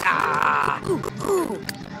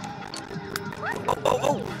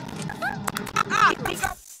 Oh! Ah!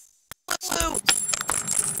 Nigabaloo!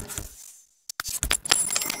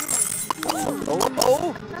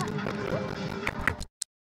 Oh!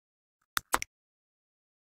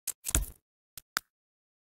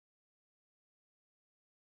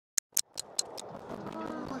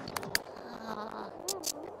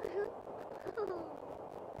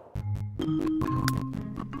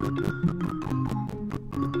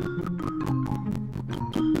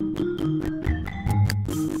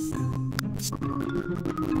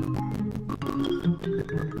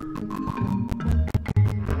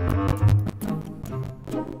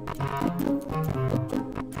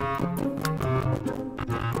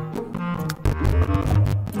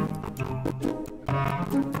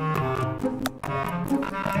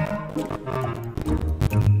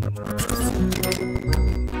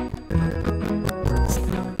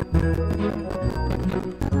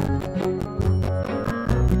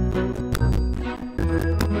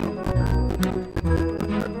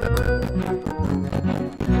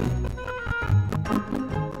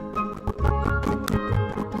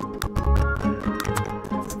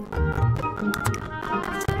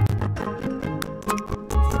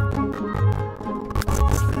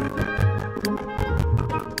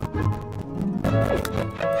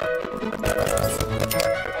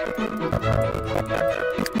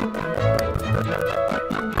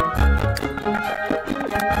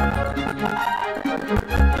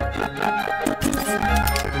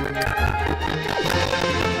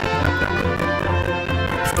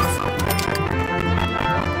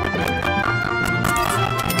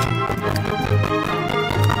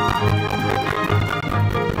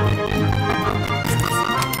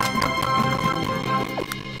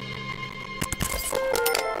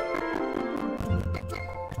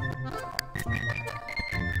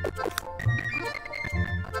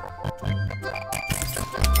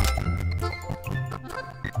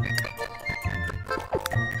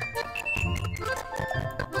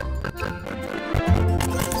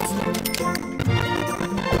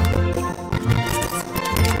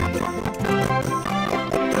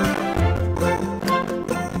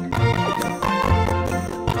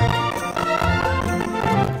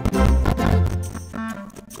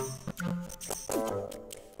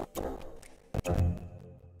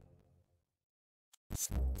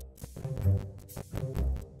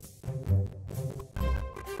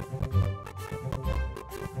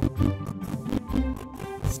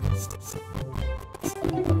 Oh.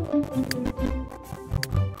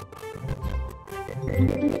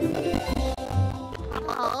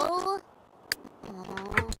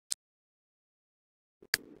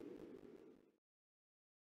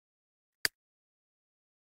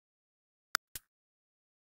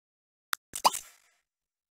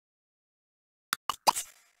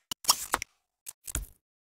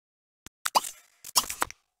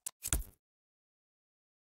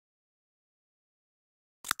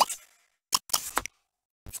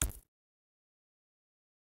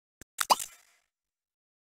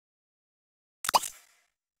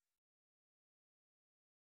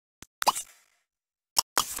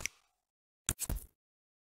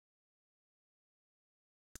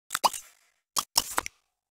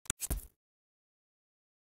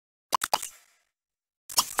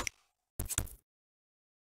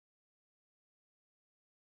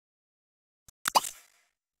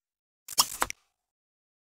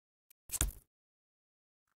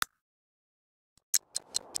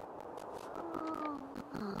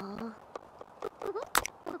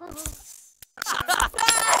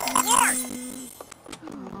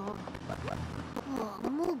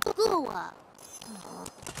 Mugua.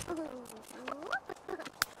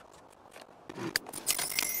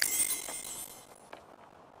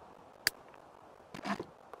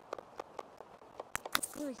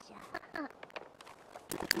 Gusha.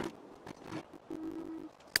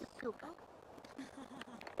 Suka.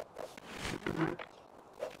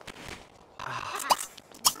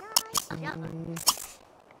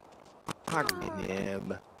 Hagnib.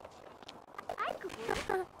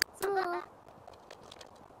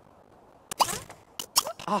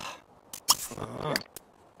 Ah. Oh.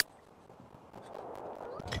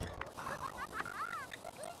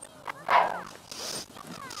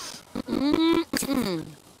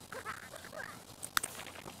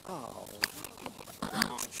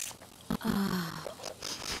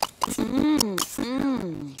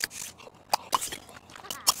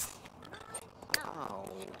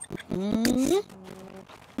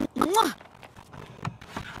 Mwah!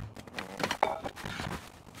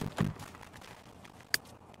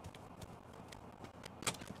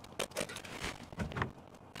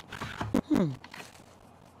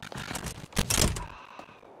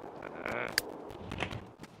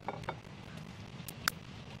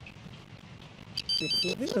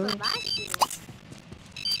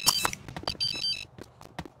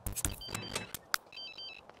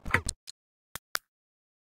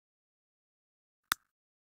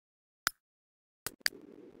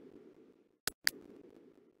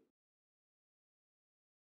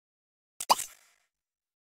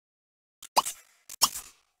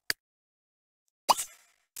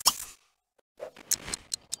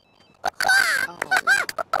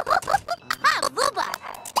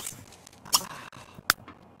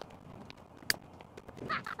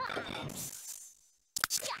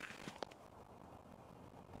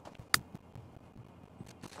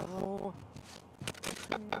 Oh.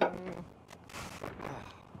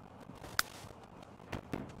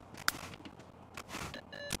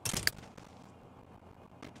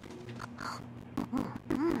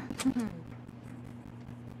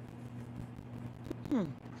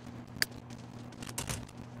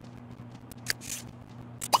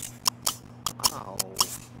 Ow.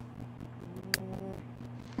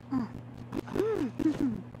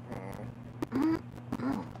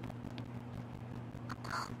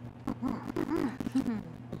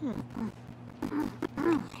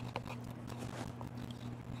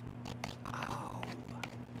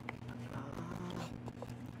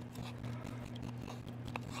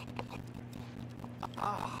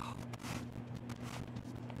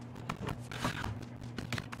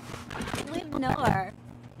 Nor.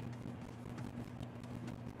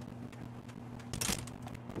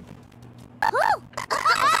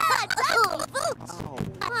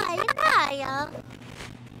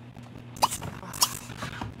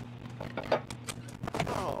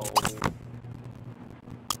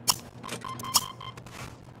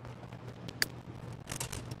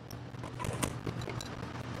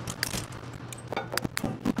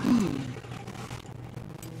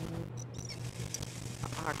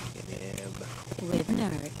 With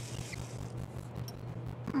nerd.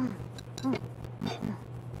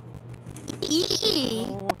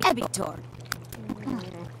 Ebitor.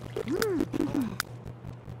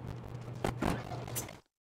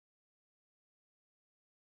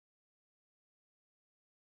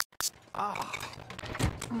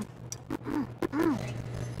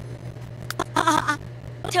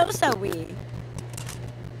 Tosawi.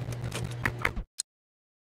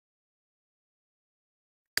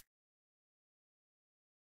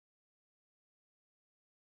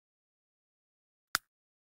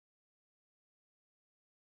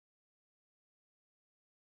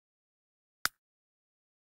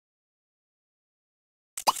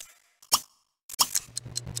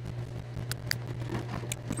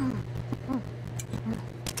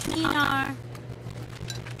 Nar.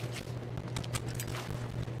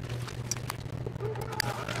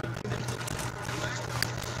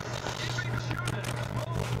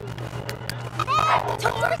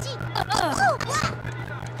 Torchy!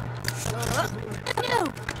 No.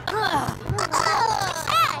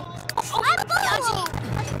 Hey! I'm Boo!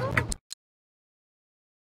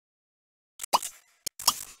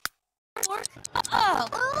 Oh.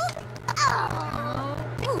 Oh!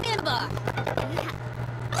 Remember.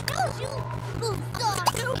 I told you! Boo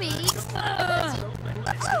star!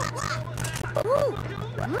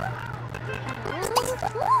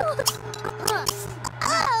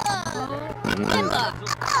 Remember.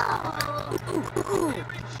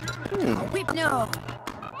 Whip no.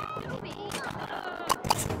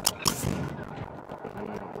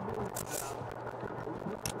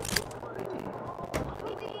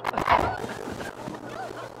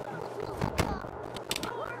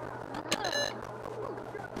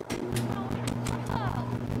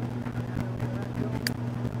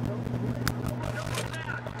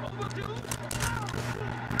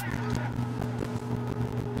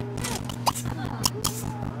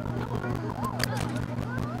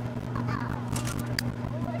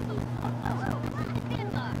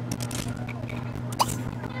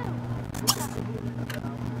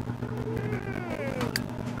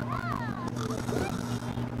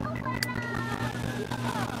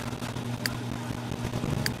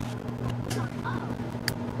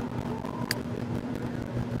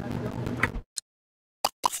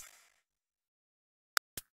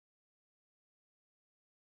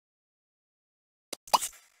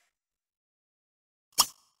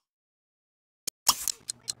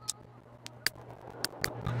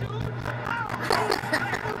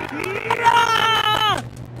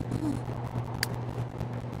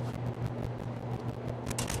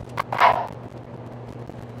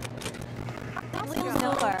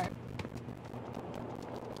 Silver.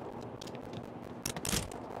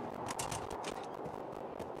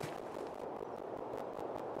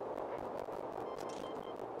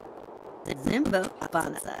 Zimbo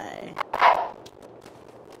bonsai.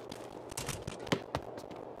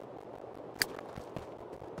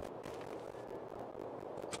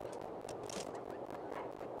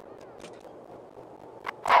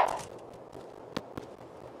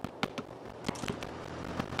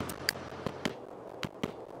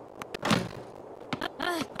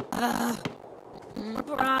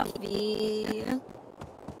 Profi.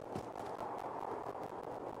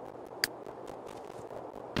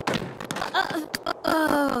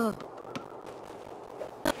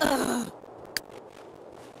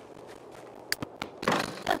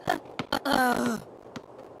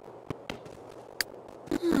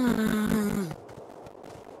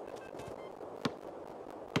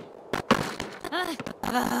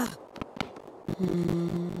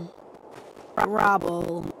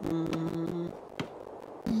 Robble.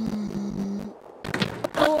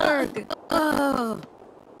 Org.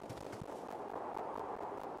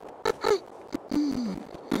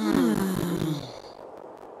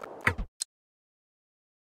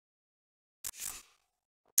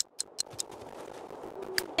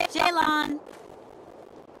 Jaylon.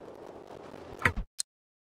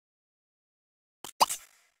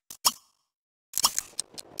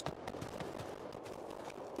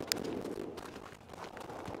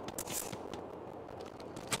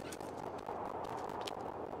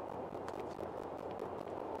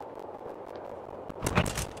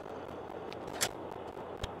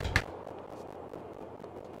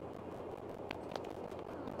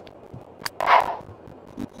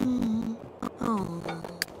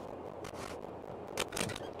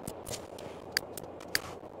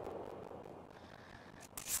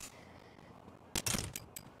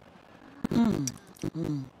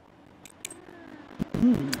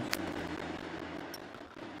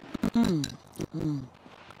 Mm.